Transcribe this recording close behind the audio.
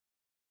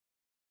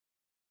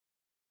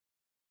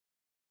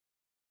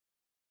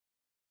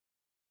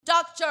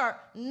Dr.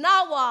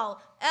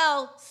 Nawal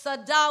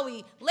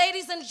al-Saadaoui.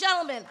 Ladies and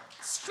gentlemen,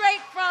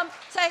 straight from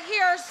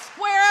Tahrir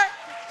Square,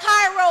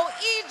 Cairo,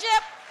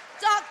 Egypt,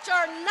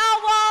 Dr.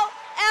 Nawal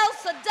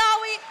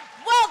al-Saadaoui.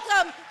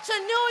 Welcome to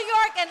New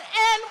York and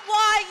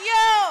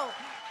NYU.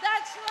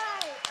 That's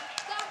right,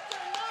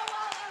 Dr.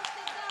 Nawal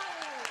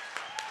al-Saadaoui.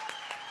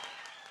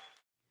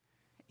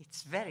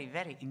 It's very,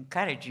 very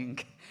encouraging.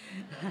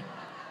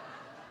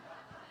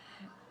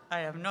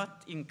 I am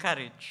not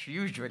encouraged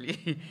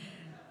usually,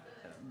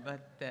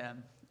 but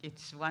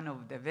it's one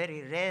of the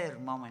very rare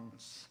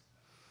moments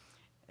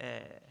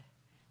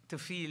to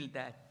feel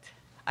that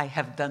I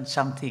have done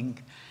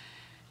something.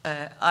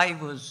 I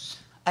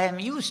am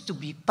used to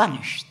be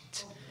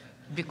punished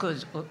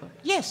because,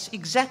 yes,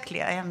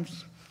 exactly, I am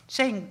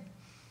saying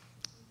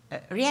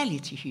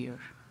reality here.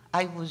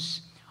 I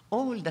was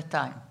all the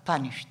time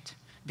punished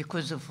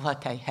because of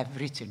what I have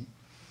written.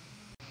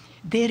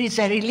 There is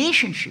a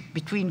relationship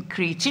between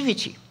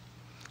creativity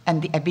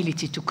and the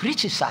ability to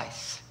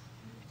criticize,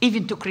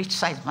 even to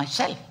criticize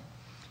myself,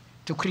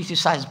 to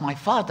criticize my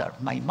father,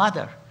 my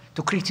mother,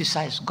 to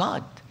criticize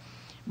God.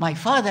 My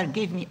father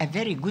gave me a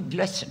very good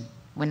lesson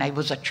when I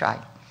was a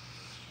child.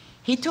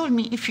 He told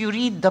me, if you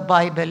read the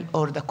Bible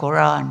or the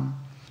Quran,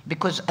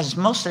 because as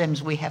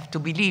Muslims we have to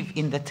believe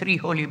in the 3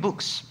 holy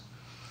books.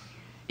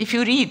 If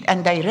you read,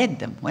 and I read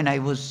them when I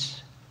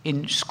was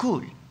in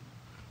school,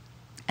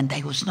 and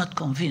I was not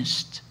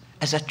convinced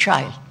as a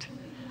child.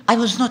 I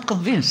was not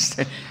convinced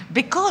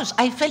because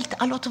I felt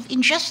a lot of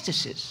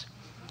injustices.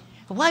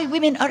 Why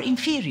women are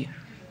inferior?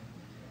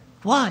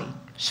 Why?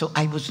 So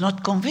I was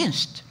not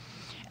convinced.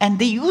 And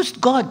they used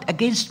God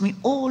against me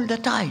all the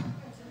time.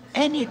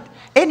 Any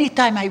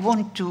time I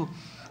want to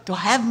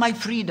have my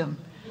freedom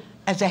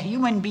as a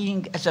human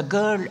being, as a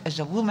girl, as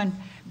a woman,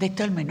 they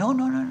tell me, no,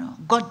 no, no, no.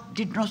 God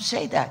did not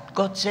say that.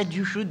 God said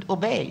you should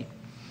obey.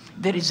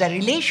 There is a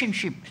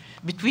relationship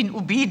between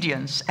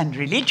obedience and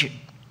religion.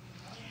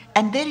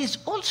 And there is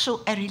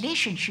also a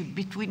relationship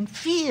between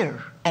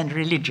fear and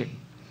religion.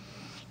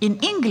 In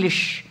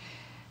English,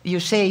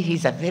 you say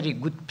he's a very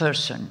good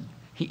person.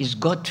 He is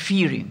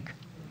God-fearing.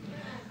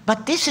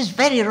 But this is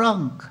very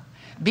wrong,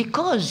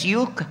 because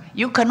you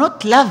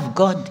cannot love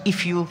God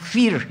if you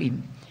fear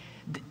him.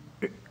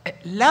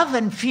 Love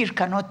and fear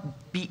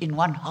cannot be in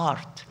one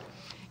heart.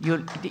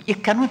 You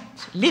cannot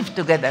live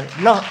together,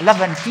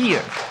 love and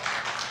fear.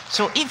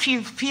 So if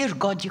you fear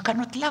God, you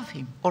cannot love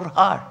him or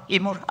her.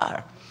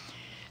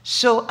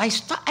 So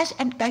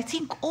and I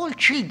think all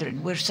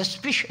children were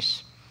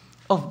suspicious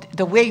of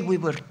the way we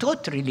were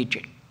taught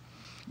religion.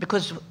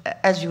 Because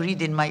as you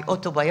read in my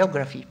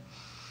autobiography,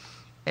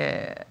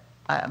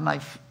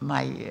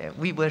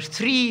 we were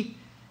 3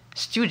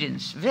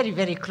 students, very,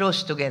 very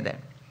close together.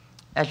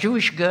 A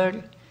Jewish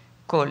girl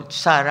called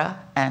Sarah,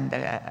 and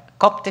a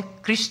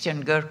Coptic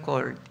Christian girl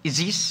called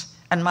Isis,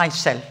 and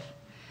myself.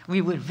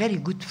 We were very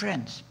good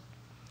friends.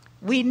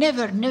 We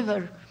never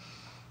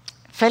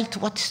felt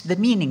what's the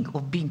meaning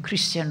of being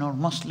Christian or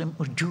Muslim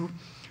or Jew.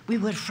 We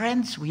were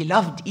friends, we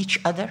loved each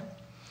other,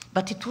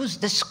 but it was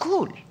the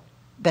school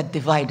that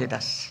divided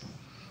us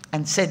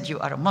and said, you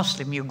are a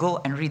Muslim, you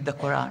go and read the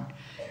Quran.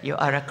 You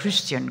are a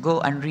Christian,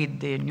 go and read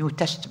the New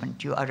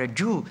Testament. You are a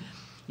Jew,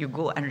 you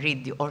go and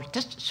read the Old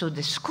Testament. So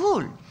the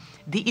school,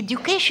 the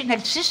educational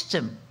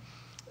system,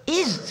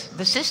 is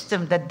the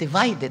system that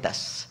divided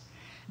us,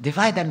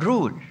 divide and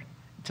rule.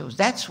 So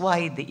that's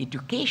why the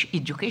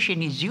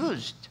education is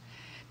used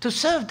to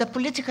serve the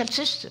political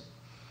system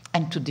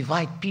and to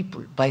divide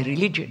people by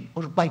religion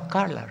or by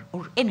color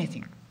or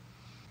anything.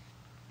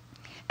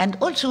 And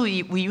also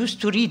we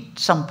used to read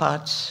some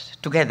parts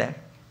together,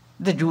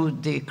 the Jew,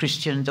 the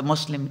Christian, the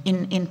Muslim,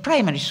 in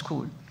primary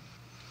school.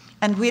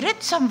 And we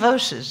read some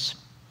verses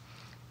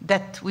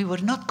that we were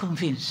not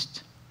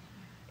convinced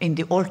in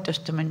the Old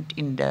Testament,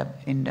 in the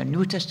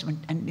New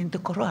Testament, and in the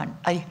Quran.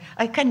 I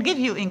can give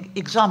you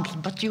examples,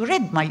 but you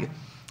read my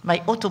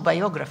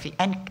autobiography,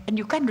 and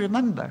you can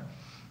remember,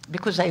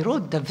 because I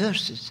wrote the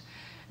verses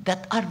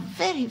that are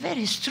very,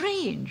 very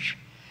strange,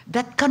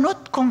 that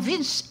cannot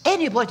convince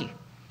anybody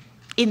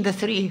in the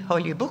 3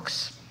 holy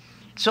books.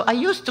 So I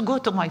used to go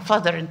to my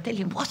father and tell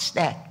him, what's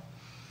that?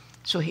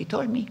 So he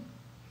told me,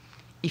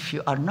 if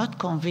you are not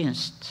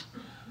convinced,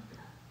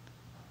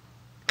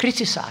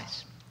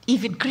 criticize.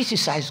 Even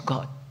criticize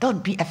God.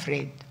 Don't be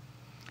afraid.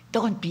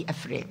 Don't be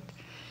afraid.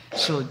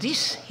 So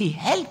he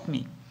helped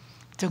me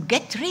to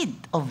get rid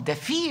of the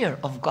fear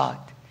of God,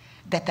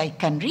 that I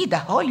can read a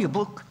holy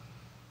book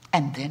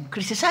and then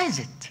criticize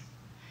it.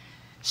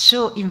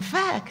 So in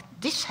fact,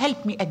 this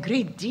helped me a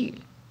great deal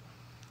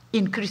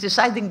in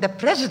criticizing the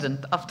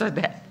president after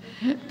that.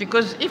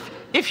 Because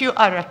if you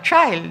are a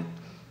child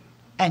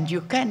and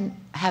you can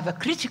have a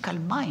critical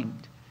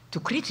mind to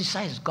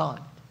criticize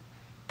God,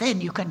 then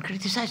you can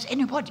criticize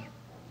anybody.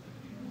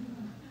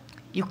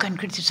 You can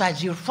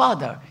criticize your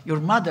father, your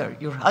mother,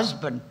 your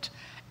husband,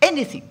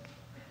 anything,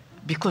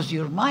 because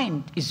your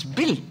mind is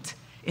built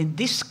in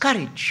this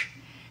courage.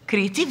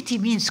 Creativity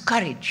means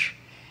courage,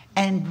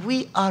 and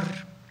we are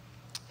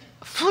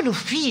full of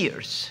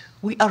fears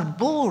We are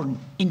born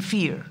in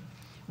fear.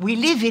 We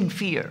live in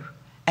fear,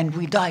 and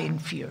we die in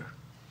fear.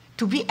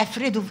 To be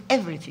afraid of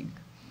everything,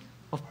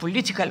 of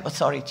political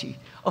authority,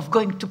 of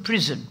going to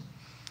prison,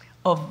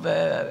 of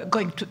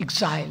going to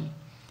exile,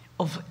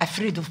 of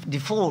afraid of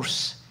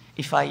divorce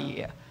if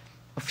I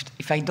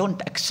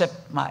don't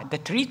accept the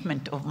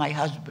treatment of my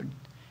husband.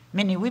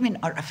 Many women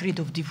are afraid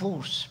of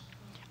divorce.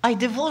 I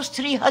divorced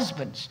 3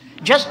 husbands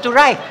just to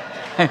write,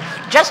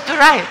 just to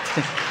write.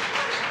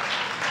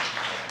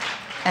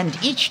 And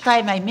each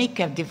time I make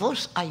a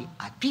divorce,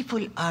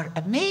 people are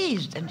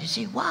amazed and they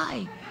say,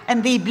 why?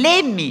 And they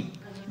blame me.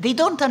 They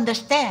don't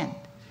understand,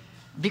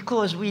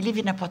 because we live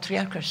in a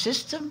patriarchal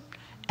system,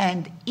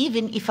 and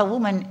even if a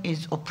woman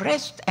is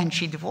oppressed and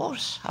she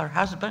divorces her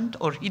husband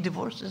or he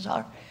divorces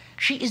her,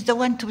 she is the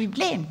one to be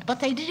blamed.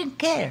 But I didn't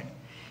care.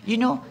 You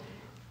know,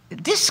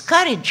 this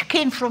courage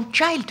came from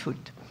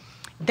childhood.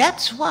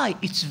 That's why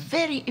it's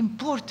very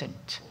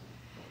important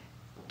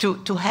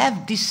to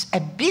have this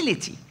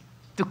ability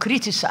to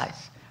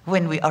criticize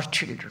when we are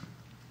children.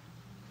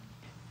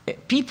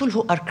 People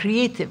who are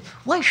creative,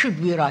 why should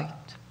we write?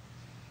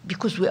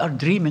 Because we are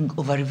dreaming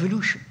of a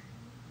revolution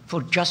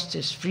for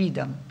justice,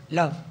 freedom,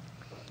 love.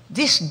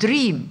 This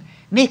dream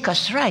makes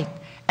us write,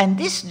 and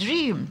this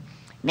dream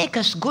makes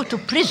us go to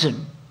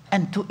prison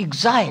and to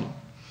exile.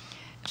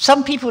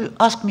 Some people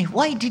ask me,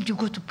 why did you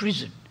go to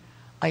prison?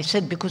 I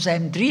said, because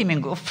I'm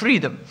dreaming of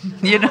freedom.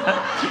 You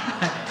know,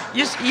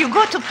 you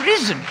go to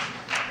prison.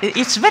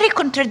 It's very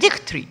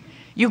contradictory.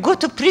 You go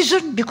to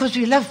prison because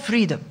you love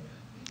freedom.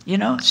 You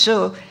know,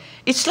 so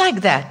it's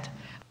like that.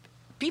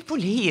 People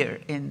here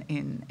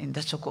in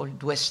the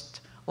so-called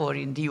West or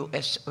in the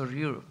US or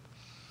Europe,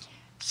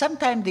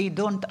 sometimes they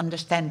don't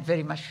understand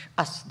very much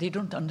us. They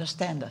don't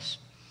understand us.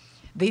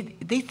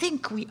 They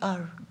think we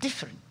are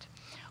different,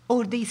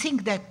 or they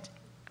think that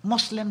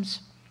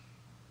Muslims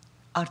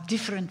are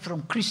different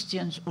from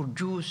Christians or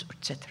Jews,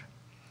 etc.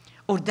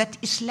 Or that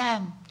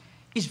Islam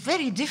is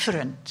very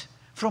different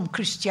from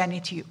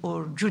Christianity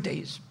or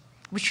Judaism,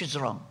 which is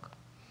wrong.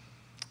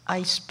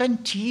 I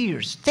spent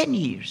years, 10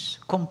 years,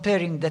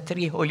 comparing the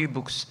 3 holy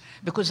books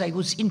because I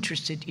was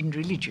interested in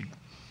religion,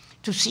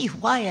 to see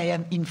why I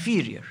am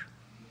inferior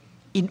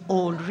in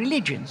all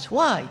religions.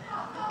 Why?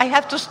 I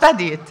have to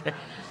study it.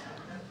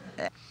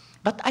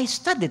 But I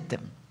studied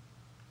them,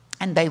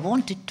 and I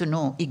wanted to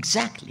know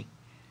exactly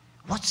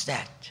what's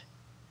that.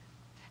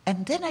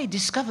 And then I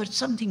discovered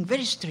something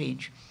very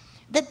strange,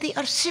 that they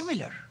are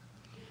similar,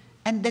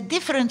 and the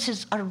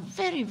differences are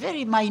very,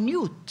 very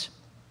minute.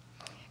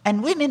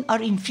 And women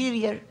are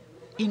inferior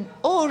in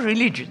all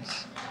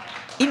religions,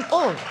 in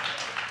all.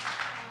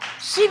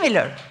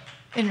 Similar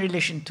in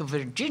relation to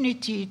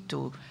virginity,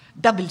 to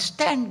double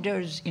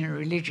standards, in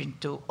relation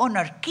to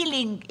honor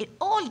killing, in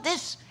all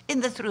this in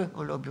the 3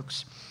 holy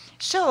books.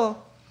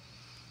 So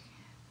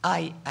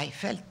I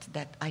felt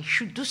that I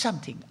should do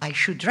something. I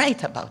should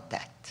write about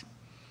that.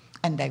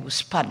 And I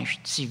was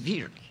punished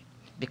severely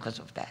because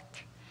of that.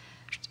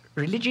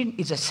 Religion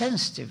is a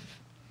sensitive,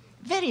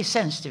 very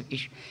sensitive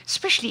issue,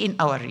 especially in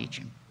our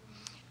region.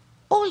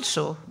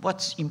 Also,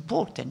 what's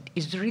important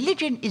is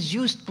religion is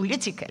used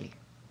politically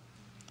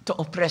to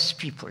oppress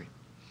people.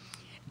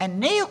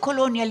 And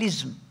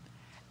neocolonialism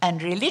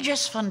and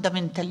religious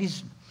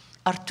fundamentalism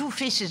are 2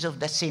 faces of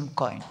the same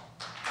coin.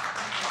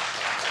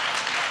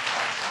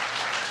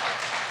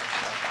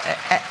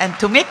 And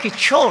to make it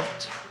short,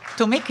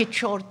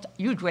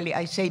 usually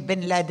I say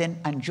Bin Laden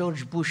and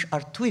George Bush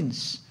are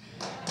twins.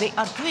 They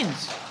are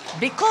twins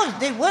because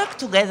they work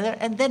together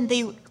and then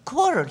they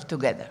quarrel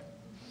together.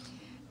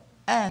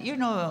 You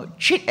know,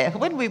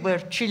 when we were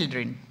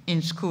children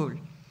in school,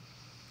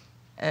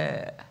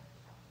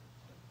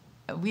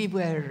 we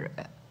were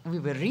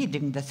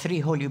reading the 3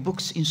 holy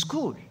books in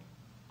school,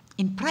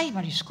 in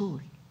primary school.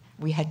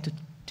 We had to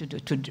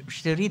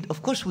read.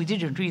 Of course, we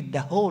didn't read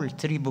the whole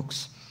 3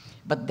 books,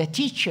 but the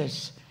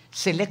teachers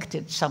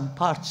selected some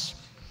parts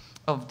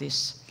of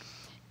this.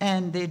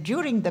 And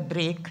during the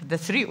break, the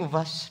 3 of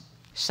us,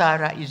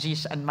 Sarah,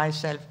 Isis, and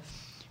myself,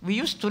 we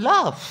used to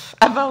laugh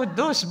about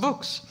those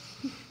books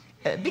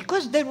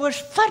because there were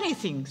funny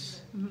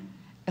things.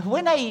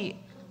 When I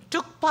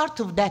took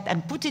part of that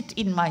and put it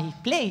in my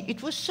play,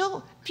 it was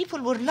so, people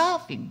were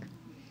laughing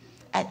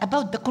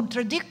about the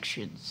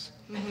contradictions.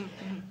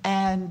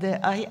 And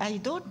there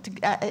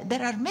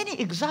are many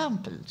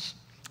examples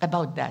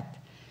about that.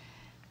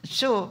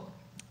 So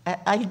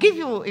I'll give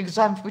you an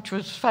example which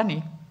was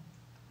funny.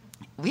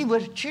 We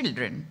were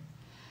children,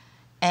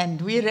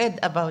 and we read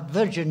about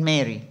Virgin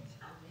Mary,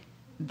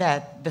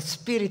 that the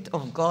Spirit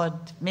of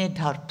God made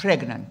her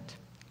pregnant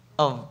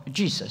of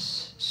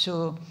Jesus.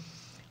 So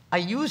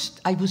I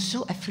was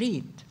so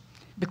afraid,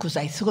 because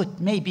I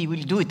thought maybe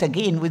we'll do it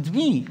again with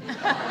me.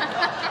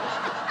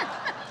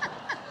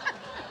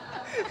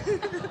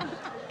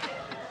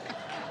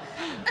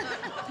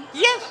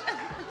 Yes.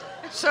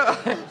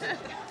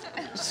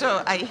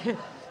 So I,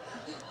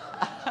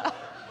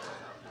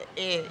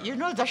 you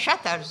know, the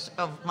shutters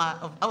of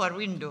our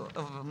window,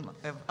 of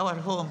our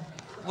home,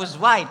 was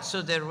white,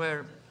 so there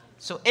were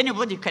So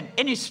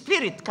any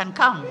spirit can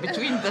come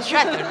between the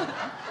shutter.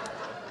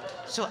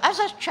 So as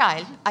a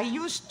child, I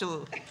used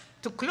to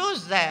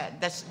close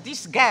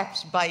these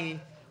gaps by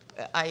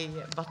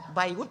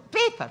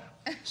paper,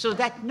 so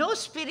that no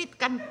spirit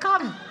can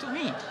come to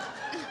me.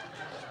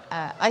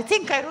 I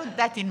think I wrote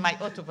that in my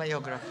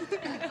autobiography.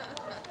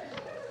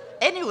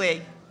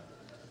 Anyway,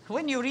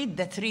 when you read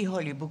the 3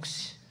 holy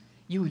books,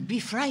 you will be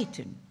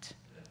frightened.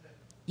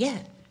 Yeah,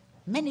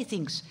 many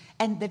things.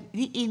 And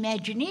the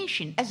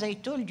imagination, as I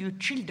told you,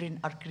 children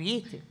are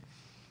creative.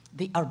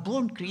 They are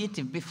born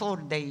creative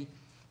before they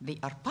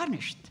are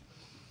punished.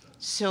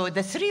 So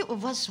the 3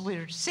 of us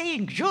were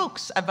saying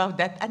jokes about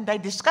that, and I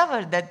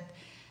discovered that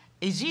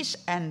Aziz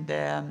and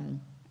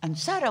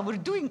Sarah were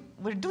doing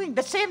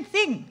the same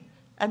thing,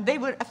 and they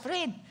were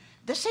afraid.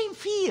 The same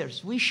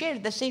fears. We share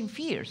the same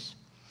fears.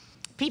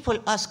 People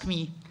ask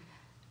me,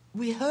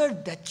 we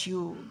heard that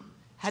you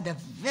had a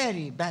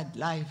very bad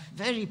life,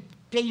 very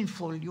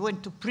painful. You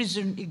went to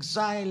prison,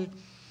 exile,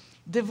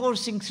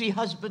 divorcing 3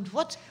 husbands.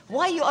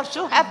 Why you are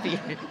so happy?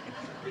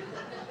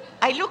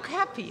 I look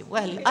happy.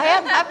 Well, I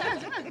am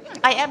happy.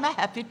 I am a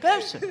happy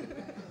person.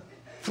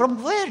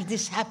 From where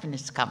this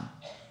happiness come?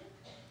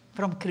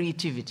 From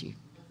creativity.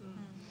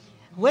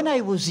 When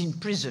I was in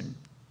prison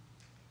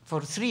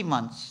for 3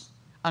 months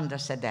under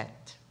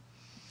Sadat,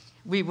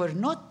 we were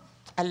not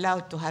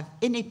allowed to have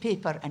any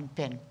paper and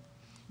pen.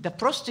 The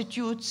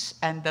prostitutes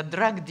and the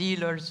drug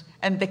dealers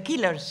and the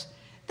killers,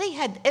 they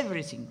had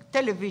everything: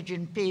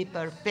 television,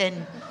 paper,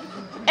 pen,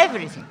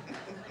 everything.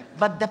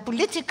 But the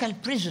political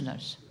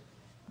prisoners,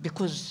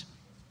 because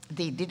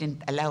they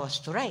didn't allow us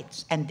to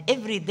write, and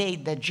every day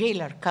the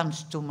jailer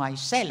comes to my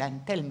cell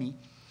and tell me,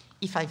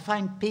 if I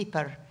find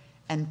paper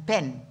and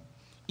pen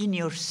in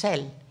your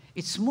cell,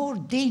 it's more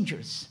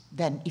dangerous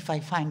than if I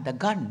find a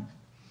gun.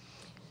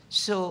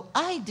 So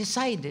I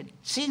decided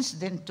since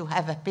then to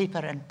have a paper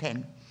and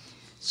pen.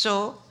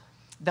 So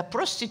the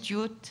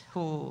prostitute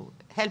who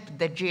helped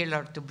the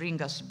jailer to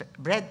bring us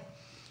bread,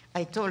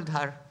 I told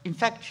her, in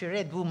fact, she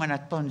read Woman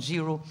at Pound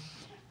Zero,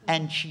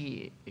 and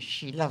she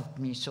loved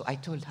me. So I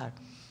told her,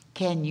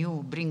 can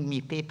you bring me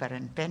paper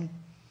and pen?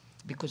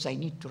 Because I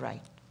need to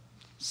write.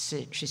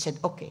 So she said,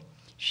 okay.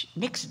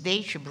 Next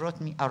day, she brought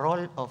me a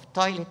roll of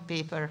toilet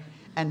paper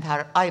and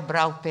her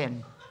eyebrow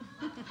pen.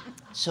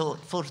 So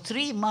for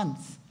 3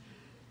 months,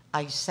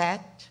 I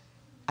sat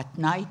at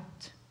night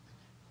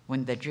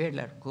when the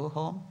jailer go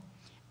home,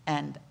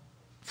 and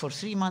for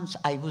 3 months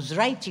I was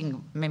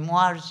writing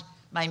memoirs,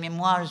 my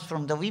memoirs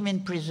from the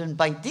women prison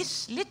by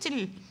this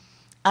little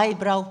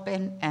eyebrow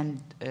pen and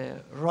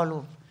roll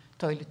of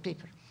toilet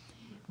paper.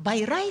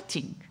 By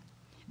writing,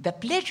 the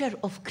pleasure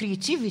of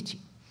creativity,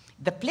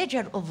 the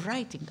pleasure of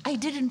writing, I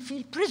didn't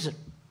feel prison.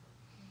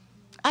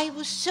 I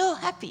was so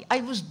happy. I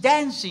was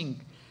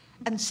dancing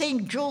and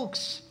saying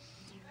jokes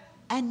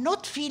and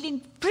not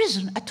feeling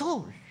prison at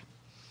all.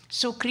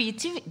 So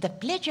creativity, the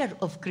pleasure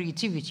of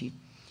creativity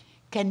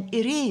can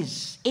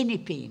erase any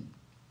pain.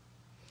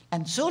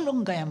 And so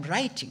long I am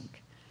writing,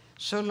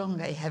 so long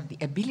I have the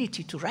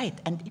ability to write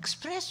and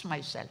express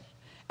myself.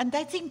 And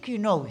I think you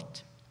know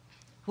it.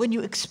 When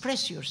you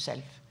express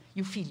yourself,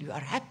 you feel you are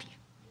happy.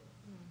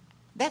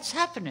 That's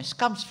happiness,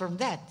 comes from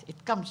that.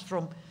 It comes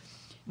from,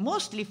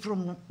 mostly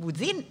from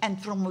within and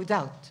from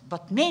without,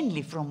 but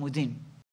mainly from within.